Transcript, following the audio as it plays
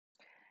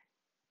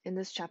In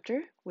this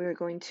chapter, we're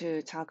going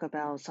to talk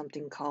about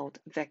something called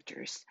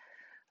vectors.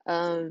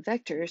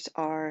 Vectors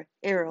are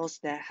arrows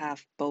that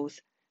have both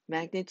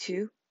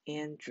magnitude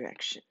and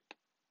direction.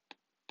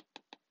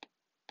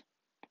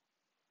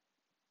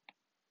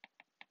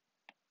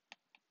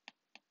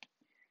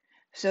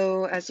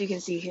 So as you can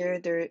see here,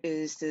 there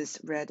is this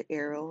red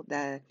arrow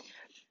that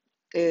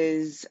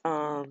is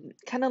kind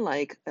of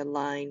like a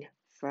line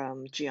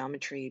from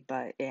geometry,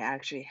 but it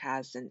actually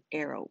has an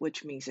arrow,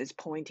 which means it's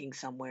pointing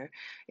somewhere.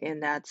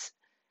 And that's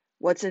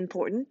what's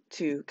important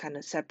to kind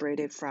of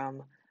separate it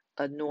from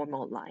a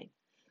normal line.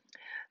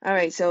 All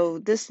right, so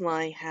this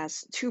line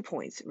has 2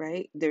 points,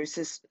 right? There's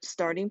this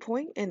starting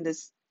point and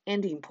this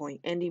ending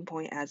point. Ending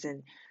point as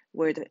in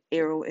where the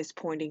arrow is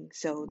pointing.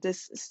 So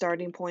this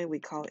starting point we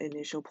call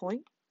initial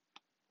point,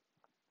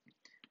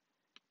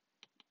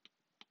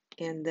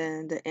 and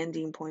then the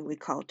ending point we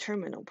call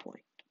terminal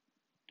point.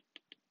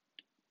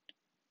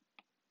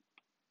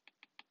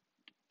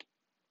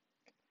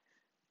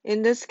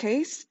 In this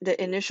case,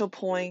 the initial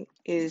point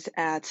is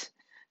at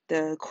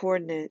the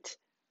coordinate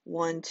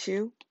 1,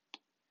 2,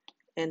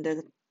 and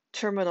the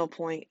terminal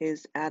point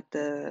is at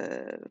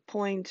the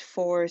point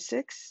 4,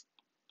 6.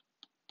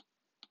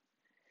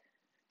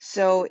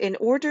 So in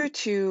order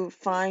to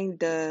find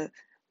the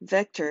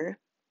vector,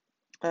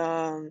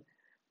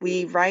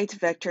 we write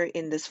vector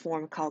in this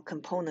form called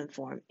component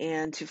form.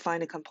 And to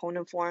find a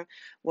component form,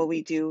 what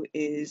we do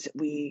is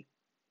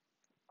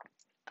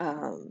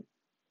um,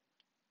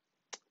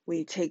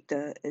 we take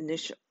the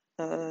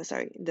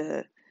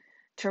the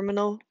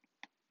terminal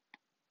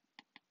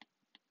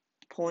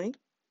point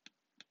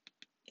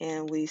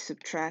and we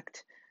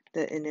subtract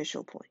the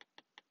initial point.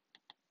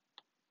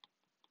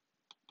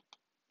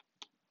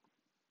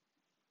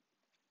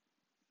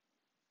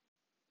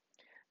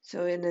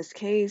 So in this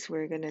case,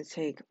 we're going to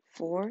take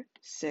 4,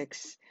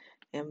 6,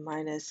 and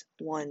minus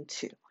 1,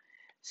 2.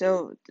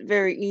 So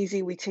very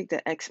easy, we take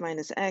the x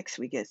minus x,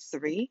 we get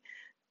 3.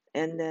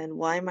 And then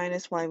y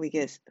minus y, we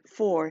get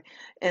 4.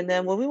 And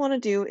then what we want to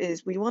do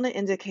is we want to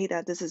indicate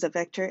that this is a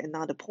vector and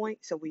not a point.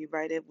 So we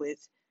write it with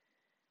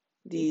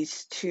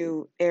these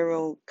two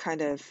arrow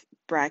kind of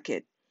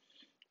bracket.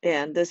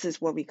 And this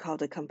is what we call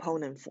the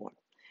component form.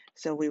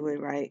 So we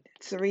would write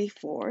 3,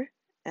 4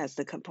 as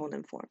the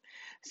component form.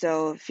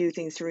 So a few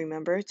things to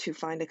remember. To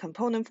find the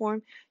component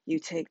form, you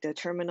take the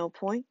terminal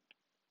point,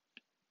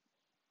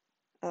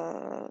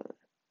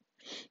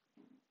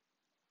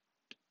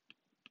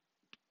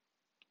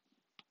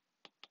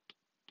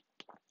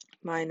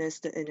 minus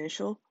the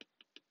initial.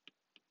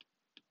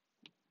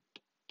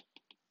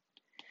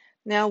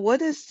 Now,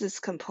 what does this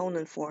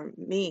component form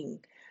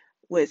mean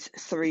with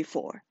 3,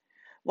 4?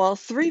 Well,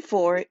 3,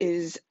 4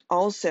 is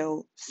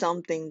also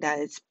something that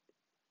is,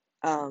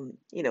 kind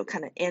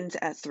of ends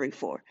at 3,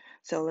 4.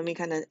 So let me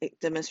kind of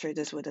demonstrate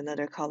this with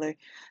another color.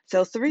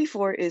 So 3,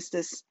 4 is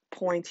this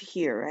point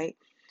here, right?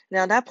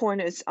 Now that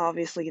point is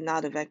obviously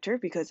not a vector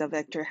because a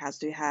vector has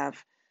to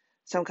have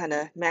some kind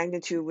of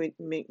magnitude,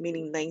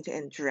 meaning length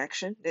and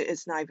direction.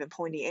 It's not even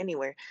pointing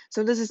anywhere.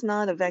 So this is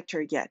not a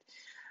vector yet.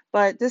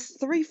 But this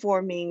 3,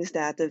 4 means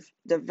that the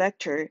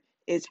vector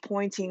is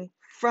pointing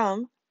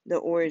from the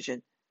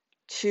origin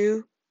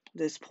to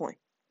this point.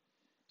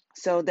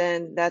 So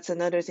then that's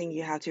another thing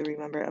you have to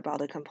remember about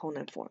the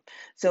component form.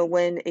 So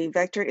when a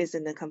vector is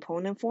in the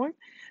component form,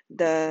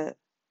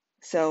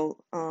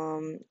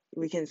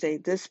 we can say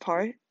this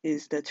part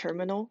is the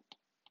terminal,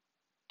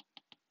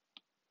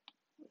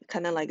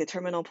 kind of like a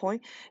terminal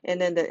point,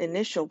 and then the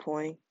initial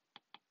point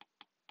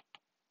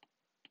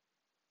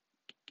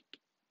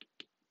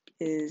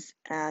is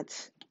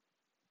at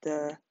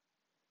the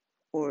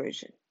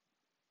origin.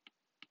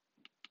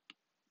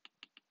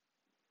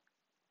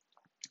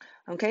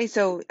 Okay,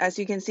 so as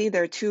you can see,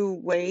 there are two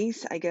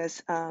ways, I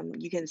guess,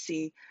 you can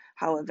see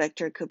how a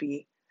vector could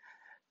be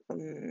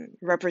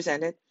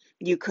represented.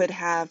 You could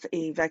have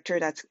a vector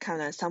that's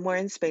kind of somewhere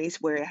in space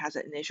where it has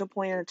an initial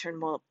point and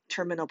a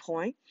terminal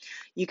point.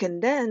 You can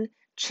then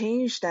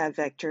change that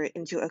vector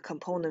into a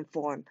component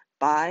form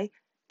by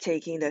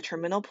taking the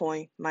terminal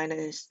point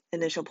minus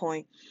initial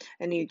point,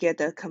 and you get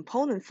the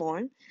component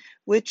form,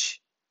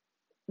 which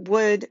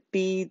would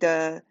be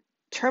the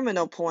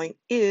terminal point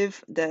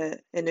if the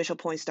initial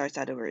point starts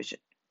at origin.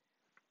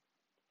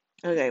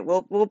 Okay,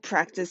 we'll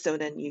practice so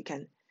then you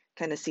can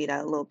kind of see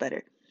that a little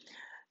better.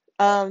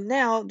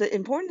 Now, the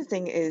important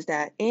thing is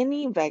that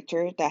any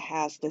vector that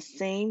has the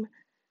same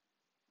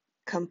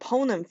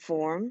component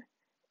form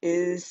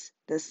is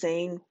the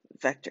same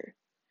vector.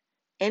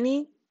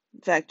 Any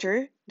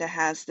vector that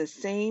has the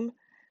same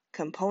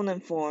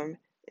component form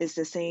is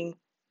the same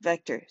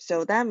vector.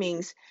 So that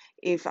means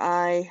if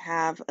I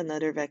have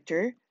another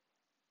vector,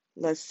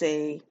 let's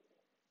say,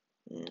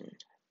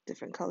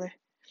 different color,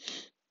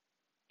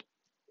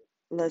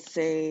 let's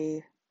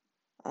say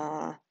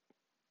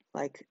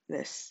like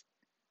this.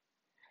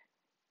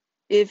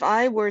 If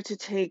I were to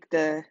take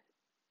the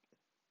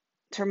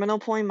terminal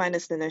point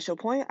minus the initial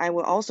point, I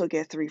will also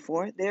get 3,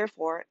 4.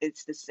 Therefore,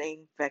 it's the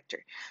same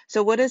vector.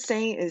 So what it's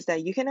saying is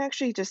that you can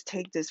actually just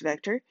take this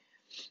vector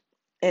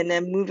and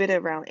then move it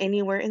around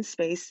anywhere in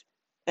space,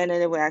 and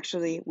then it would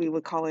actually, we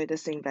would call it the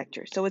same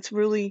vector. So it's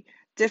really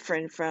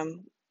different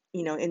from,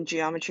 in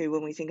geometry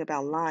when we think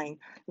about line.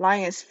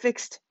 Line is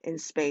fixed in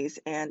space,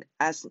 and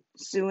as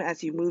soon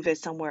as you move it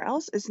somewhere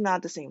else, it's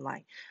not the same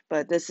line.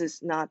 But this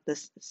is not the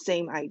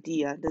same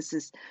idea. This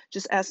is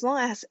just as long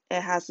as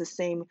it has the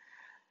same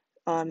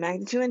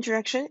magnitude and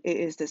direction, it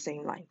is the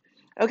same line.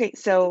 Okay,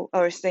 so,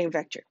 or same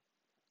vector.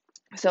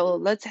 So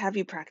let's have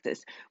you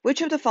practice.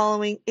 Which of the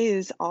following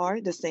are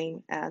the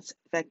same as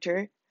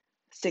vector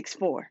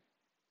 6.4,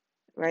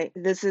 right?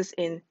 This is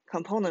in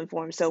component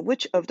form. So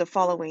which of the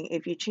following,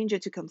 if you change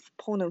it to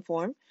component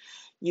form,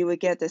 you would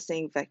get the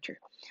same vector.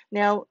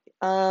 Now,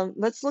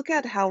 let's look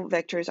at how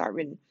vectors are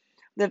written.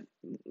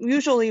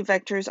 Usually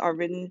vectors are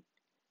written,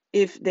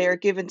 if they're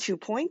given 2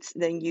 points,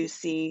 then you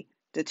see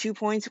the 2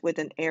 points with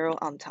an arrow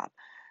on top.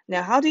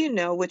 Now, how do you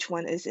know which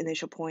one is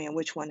initial point and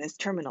which one is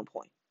terminal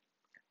point?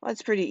 Well,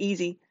 it's pretty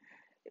easy.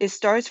 It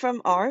starts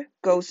from R,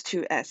 goes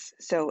to S.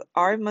 So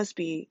R must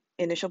be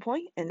initial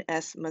point and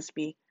S must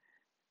be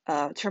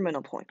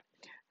terminal point.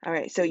 All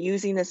right, so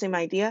using the same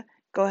idea,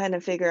 go ahead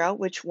and figure out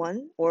which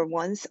one or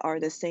ones are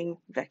the same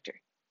vector.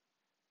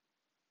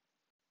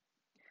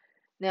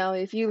 Now,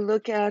 if you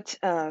look at,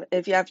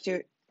 if you have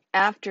to,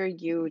 after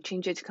you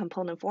change it to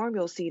component form,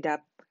 you'll see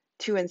that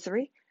 2 and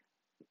 3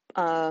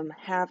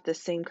 have the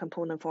same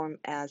component form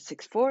as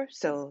 6.4,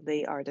 so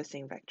they are the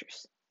same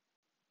vectors.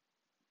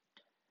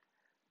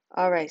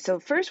 All right, so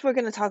first we're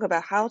going to talk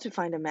about how to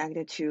find the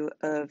magnitude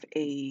of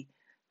a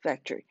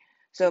vector.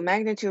 So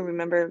magnitude,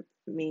 remember,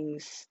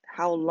 means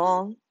how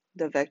long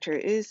the vector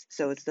is,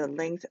 so it's the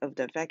length of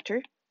the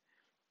vector.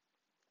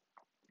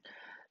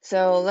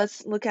 So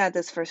let's look at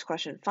this first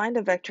question. Find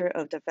the vector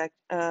of the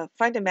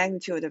find the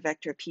magnitude of the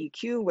vector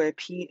PQ, where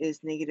P is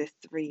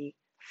 -3,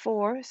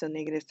 4. So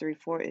 -3,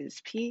 4 is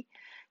P,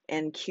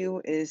 and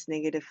Q is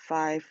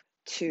 -5,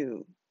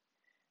 2.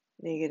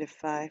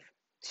 -5,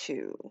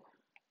 2.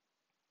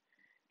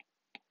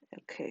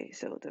 Okay,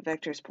 so the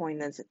vector is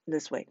pointing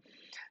this way.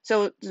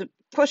 So the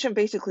question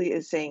basically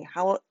is saying,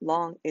 how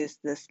long is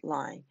this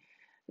line?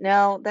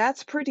 Now,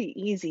 that's pretty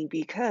easy,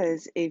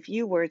 because if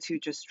you were to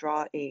just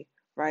draw a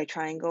right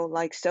triangle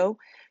like so,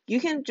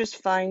 you can just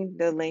find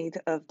the length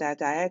of that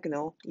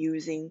diagonal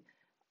using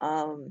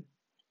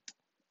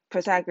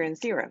Pythagorean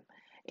theorem.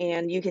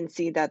 And you can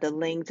see that the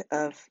length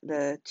of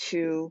the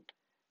two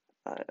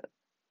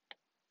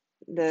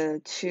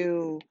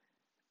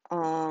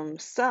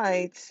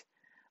sides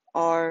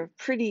are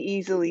pretty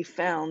easily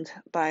found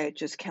by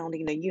just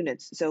counting the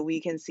units. So we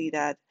can see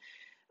that,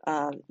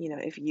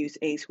 if you use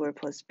a squared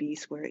plus b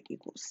squared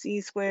equals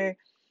c squared,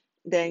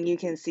 then you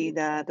can see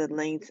that the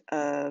length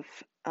of,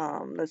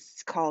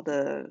 let's call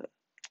the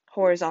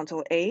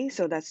horizontal a,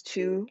 so that's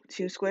 2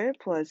 squared,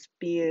 plus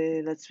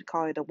b, let's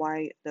call it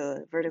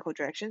the vertical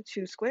direction,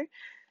 2 squared,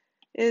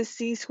 is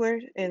c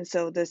squared. And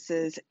so this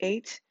is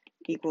 8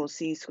 equals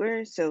c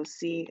squared, so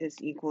c is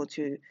equal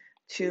to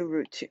 2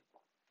 root 2.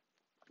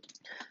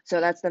 So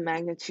that's the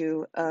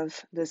magnitude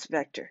of this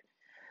vector.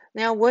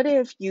 Now, what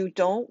if you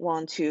don't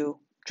want to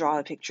draw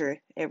a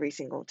picture every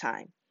single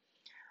time?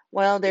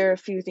 Well, there are a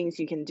few things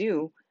you can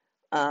do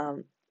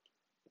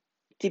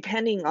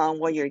depending on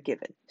what you're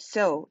given.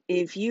 So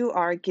if you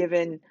are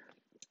given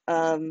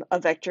a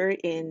vector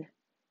in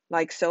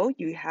like so,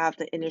 you have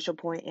the initial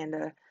point and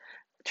the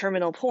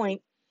terminal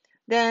point,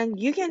 then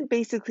you can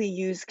basically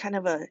use kind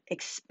of a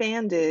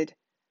expanded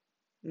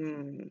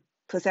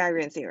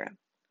Pythagorean theorem.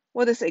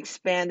 What does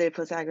expanded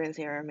Pythagorean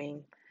theorem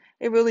mean?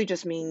 It really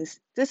just means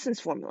distance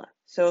formula.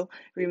 So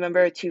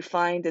remember, to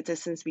find the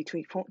distance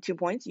between 2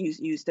 points,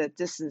 use the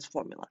distance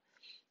formula.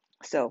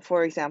 So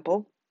for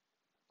example,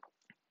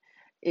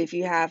 if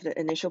you have the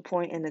initial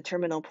point and the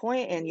terminal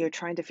point and you're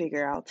trying to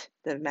figure out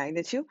the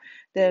magnitude,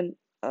 then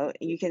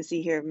you can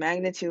see here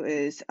magnitude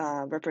is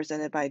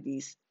represented by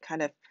these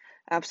kind of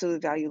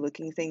absolute value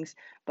looking things,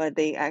 but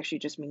they actually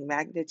just mean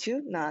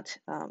magnitude, not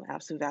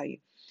absolute value.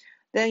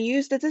 Then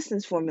use the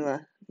distance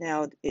formula.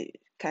 Now, it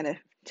kind of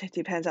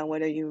depends on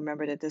whether you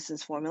remember the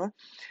distance formula.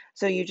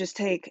 So you just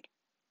take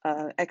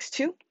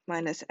x2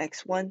 minus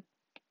x1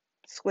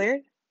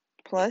 squared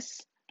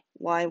plus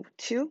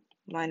y2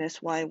 minus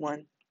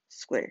y1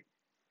 squared.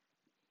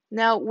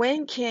 Now,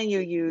 when can you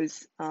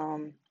use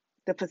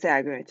the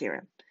Pythagorean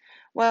theorem?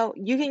 Well,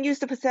 you can use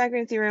the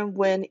Pythagorean theorem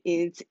when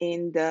it's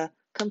in the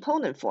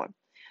component form.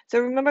 So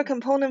remember,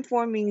 component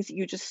form means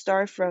you just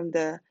start from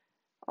the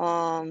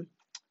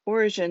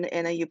origin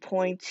and then you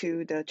point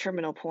to the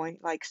terminal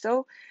point like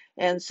so.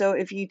 And so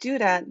if you do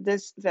that,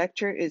 this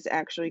vector is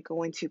actually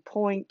going to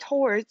point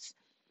towards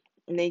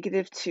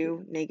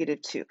 -2,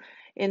 -2.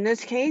 In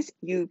this case,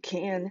 you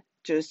can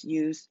just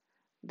use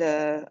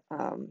the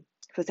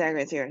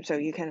Pythagorean theorem. So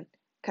you can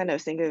kind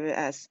of think of it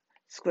as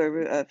square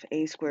root of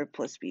a squared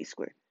plus b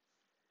squared.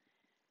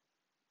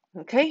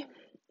 Okay,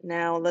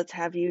 now let's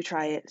have you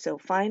try it. So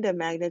find the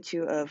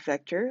magnitude of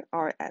vector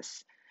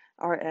rs.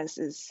 Rs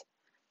is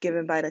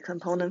given by the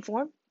component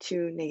form,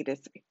 2,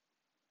 -3.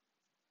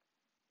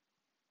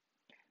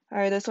 All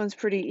right, this one's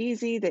pretty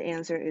easy. The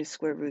answer is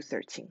square root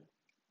 13.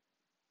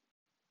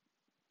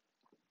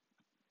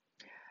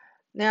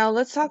 Now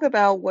let's talk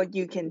about what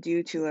you can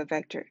do to a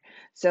vector.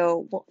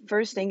 So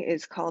first thing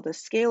is called a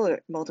scalar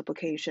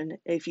multiplication.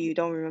 If you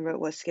don't remember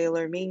what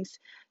scalar means,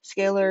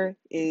 scalar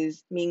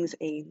means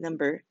a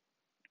number.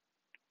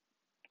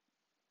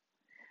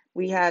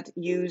 We had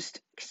used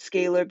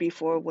scalar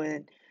before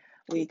when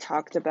we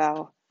talked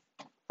about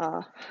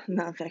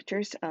not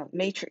vectors,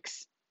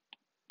 matrix.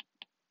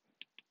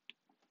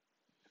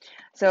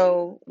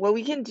 So what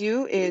we can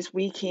do is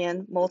we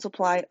can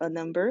multiply a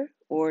number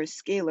or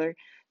scalar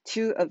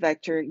to a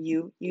vector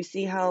u. You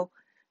see how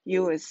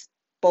u is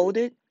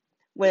bolded?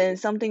 When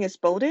something is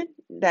bolded,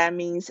 that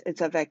means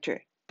it's a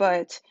vector.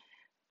 But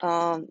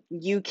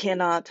you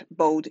cannot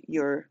bold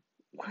your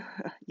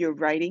your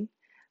writing.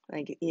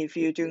 Like if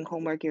you're doing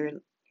homework,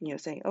 you're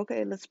saying,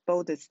 okay, let's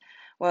bold this.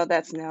 Well,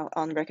 that's now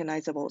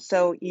unrecognizable.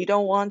 So you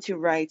don't want to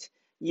write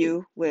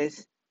u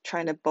with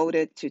trying to bold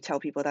it to tell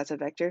people that's a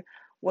vector.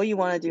 What you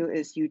want to do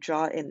is you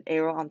draw an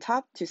arrow on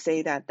top to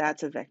say that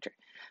that's a vector.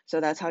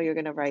 So that's how you're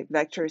going to write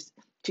vectors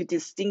to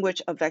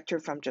distinguish a vector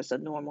from just a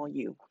normal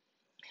u.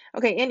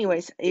 Okay,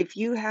 anyways, if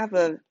you have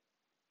a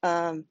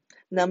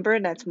number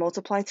that's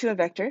multiplied to a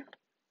vector,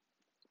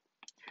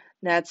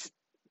 that's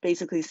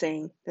basically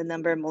saying the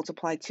number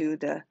multiplied to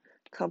the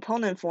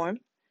component form,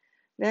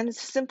 then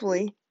it's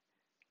simply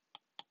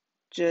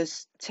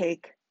just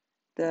take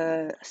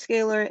the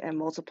scalar and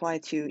multiply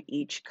to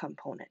each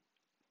component.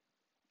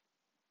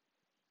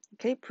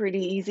 Okay,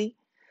 pretty easy.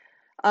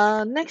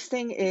 Next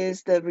thing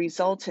is the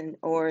resultant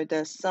or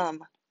the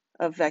sum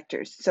of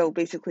vectors. So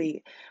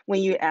basically,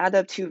 when you add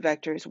up two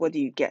vectors, what do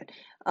you get?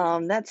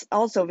 That's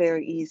also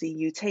very easy.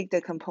 You take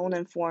the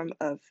component form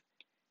of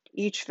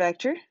each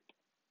vector,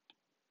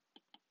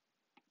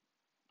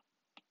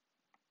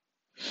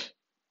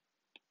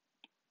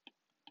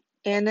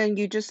 and then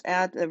you just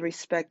add the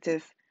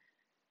respective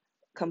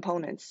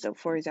components. So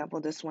for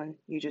example, this one,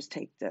 you just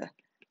take the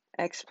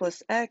x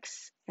plus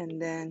x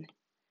and then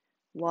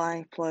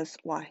y plus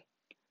y.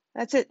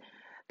 That's it.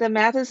 The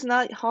math is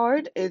not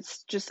hard.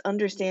 It's just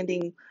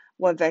understanding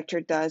what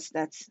vector does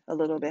that's a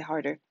little bit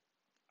harder.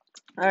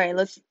 All right,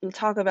 let's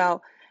talk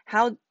about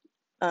how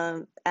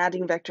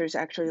adding vectors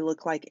actually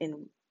look like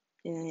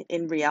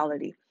in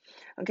reality.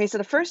 Okay, so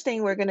the first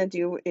thing we're going to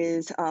do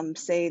is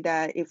say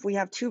that if we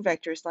have two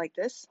vectors like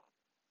this,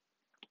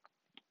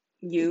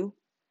 u,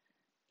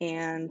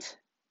 and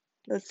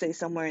let's say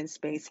somewhere in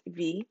space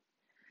v.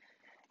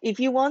 If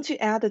you want to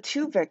add the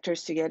two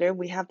vectors together,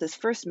 we have this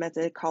first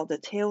method called the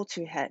tail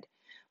to head.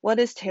 What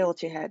is tail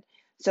to head?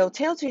 So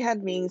tail to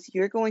head means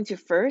you're going to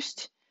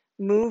first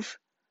move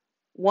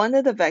one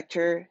of the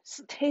vector's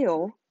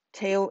tail.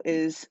 Tail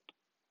is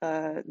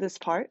this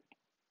part.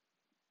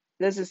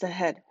 This is the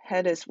head.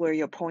 Head is where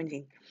you're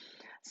pointing.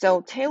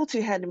 So tail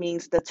to head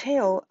means the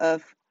tail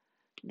of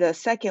the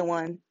second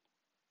one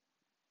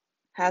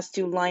has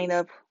to line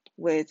up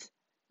with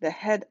the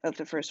head of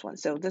the first one.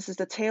 So this is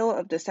the tail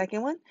of the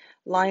second one,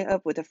 line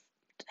up with the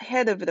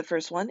head of the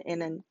first one,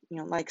 and then,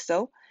 like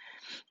so.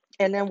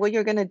 And then what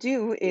you're going to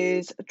do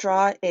is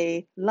draw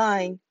a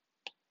line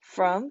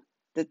from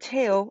the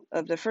tail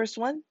of the first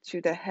one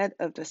to the head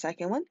of the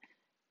second one,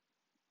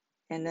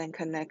 and then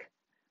connect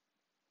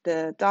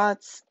the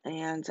dots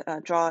and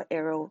draw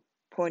arrow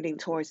pointing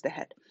towards the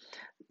head.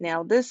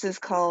 Now this is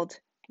called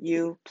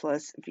u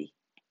plus v.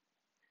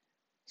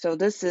 So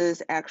this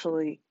is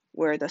actually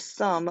where the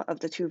sum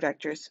of the two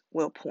vectors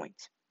will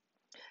point.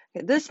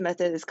 Okay, this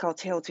method is called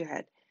tail to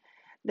head.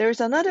 There's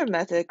another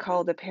method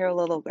called the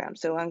parallelogram.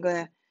 So I'm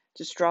going to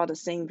just draw the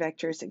same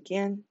vectors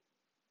again,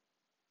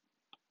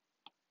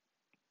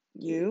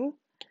 u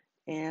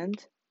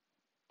and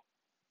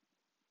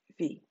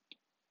v.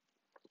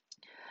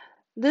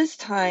 This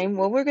time,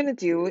 what we're going to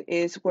do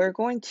is we're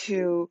going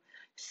to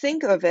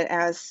think of it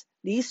as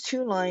these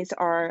two lines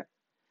are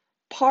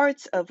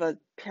parts of a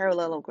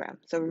parallelogram.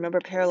 So remember,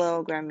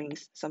 parallelogram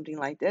means something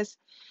like this.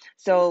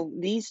 So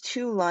these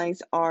two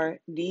lines are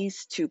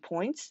these 2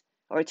 points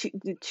or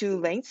two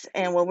lengths,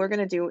 and what we're going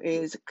to do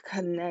is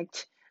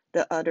connect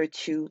the other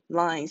two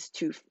lines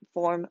to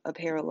form a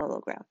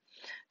parallelogram.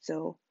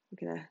 So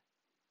I'm going to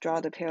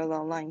draw the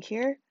parallel line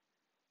here,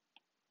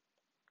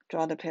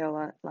 draw the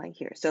parallel line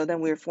here. So then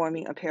we're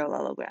forming a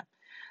parallelogram.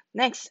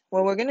 Next,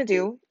 what we're going to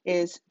do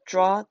is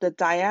draw the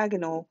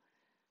diagonal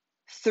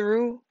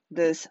through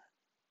this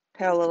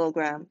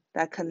parallelogram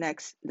that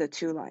connects the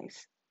two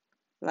lines,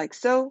 like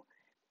so,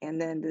 and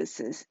then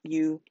this is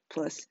u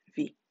plus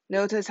v.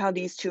 Notice how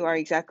these two are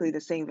exactly the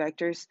same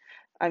vectors.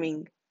 I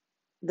mean,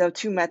 the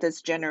two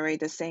methods generate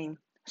the same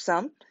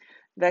sum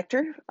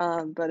vector,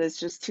 but it's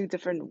just two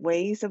different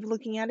ways of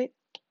looking at it.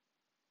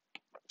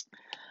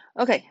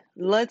 Okay,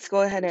 let's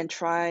go ahead and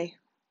try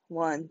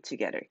one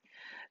together.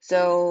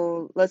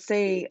 So let's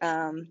say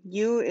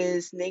u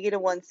is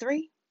 -1,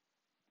 3.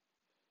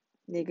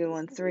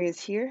 -1, 3 is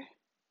here.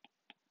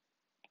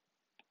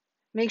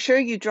 Make sure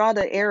you draw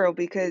the arrow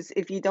because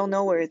if you don't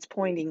know where it's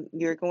pointing,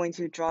 you're going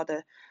to draw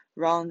the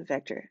wrong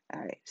vector.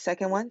 All right,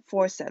 second one,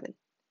 4, 7.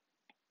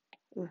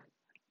 Ooh,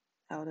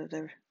 out of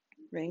the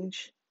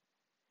range.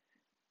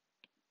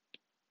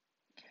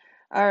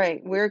 All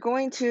right, we're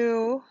going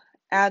to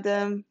add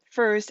them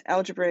first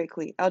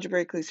algebraically.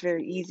 Algebraically is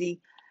very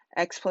easy.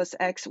 X plus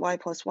x, y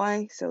plus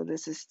y. So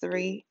this is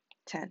 3,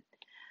 10.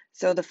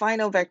 So the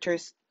final vector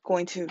is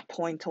going to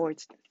point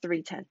towards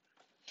 3, 10.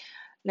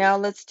 Now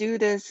let's do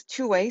this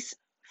two ways.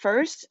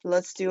 First,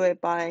 let's do it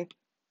by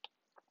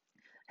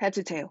head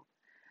to tail.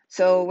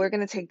 So we're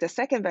going to take the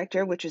second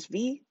vector, which is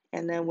v,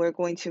 and then we're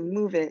going to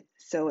move it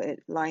so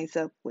it lines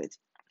up with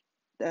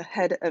the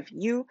head of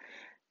u,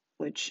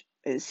 which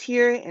is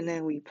here, and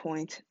then we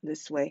point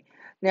this way.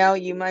 Now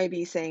you might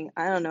be saying,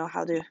 I don't know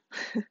how to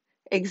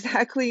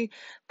exactly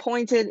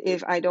point it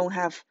if I don't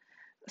have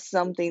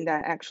something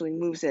that actually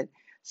moves it.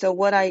 So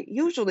what I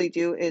usually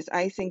do is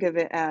I think of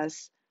it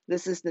as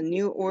this is the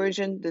new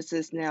origin, this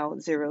is now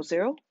 0,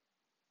 0.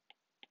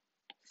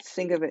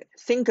 Think of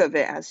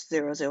it as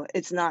 0, 0.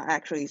 It's not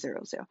actually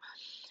 0, 0.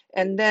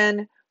 And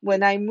then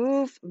when I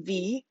move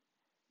v,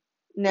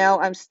 now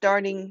I'm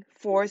starting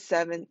 4,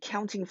 7,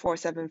 counting 4,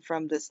 7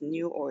 from this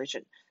new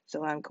origin.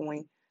 So I'm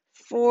going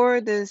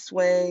 4 this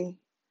way,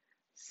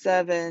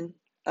 7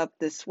 up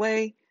this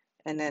way,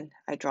 and then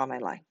I draw my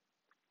line.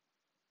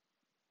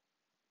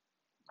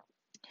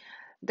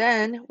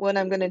 Then what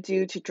I'm going to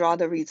do to draw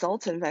the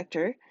resultant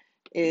vector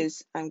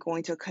is I'm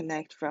going to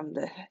connect from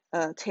the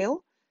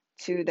tail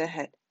to the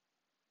head,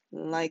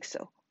 like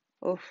so.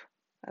 Oof,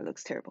 that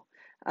looks terrible.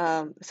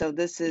 So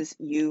this is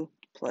u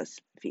plus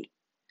v.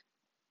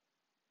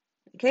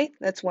 Okay,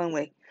 that's one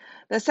way.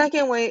 The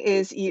second way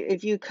is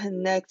if you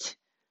connect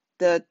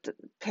the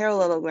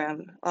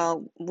parallelogram,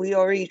 we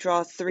already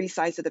draw 3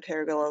 sides of the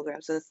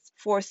parallelogram. So the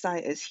fourth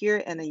side is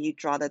here, and then you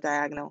draw the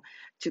diagonal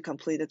to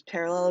complete the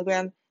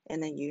parallelogram,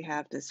 and then you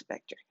have this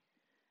vector.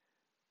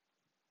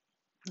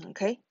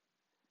 Okay,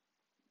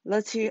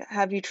 let's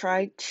have you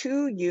try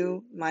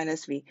 2u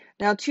minus v.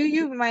 Now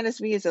 2u minus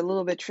v is a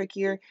little bit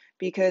trickier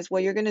because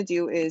what you're going to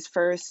do is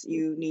first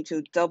you need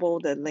to double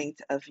the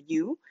length of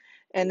u,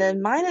 and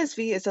then minus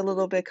v is a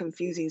little bit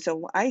confusing.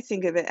 So I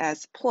think of it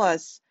as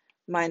plus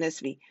minus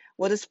v.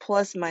 What does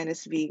plus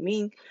minus v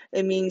mean?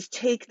 It means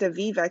take the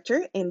v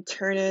vector and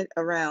turn it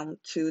around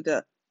to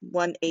the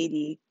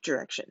 180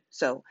 direction.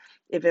 So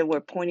if it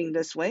were pointing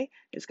this way,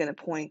 it's going to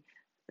point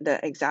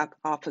the exact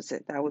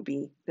opposite. That would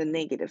be the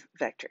negative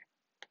vector.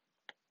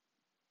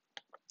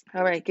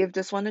 All right, give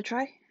this one a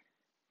try.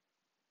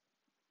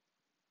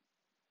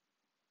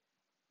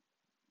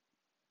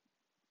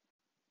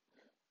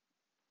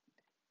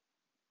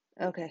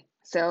 Okay,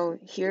 so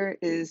here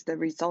is the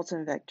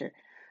resultant vector.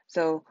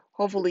 So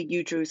hopefully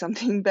you drew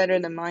something better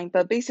than mine,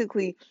 but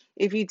basically,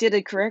 if you did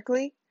it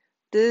correctly,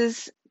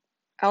 this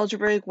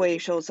algebraic way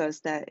shows us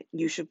that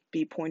you should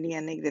be pointing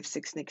at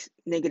 -6,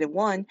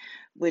 -1,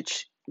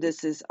 which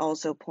this is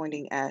also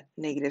pointing at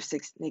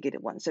 -6,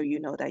 -1. So you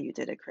know that you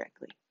did it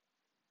correctly.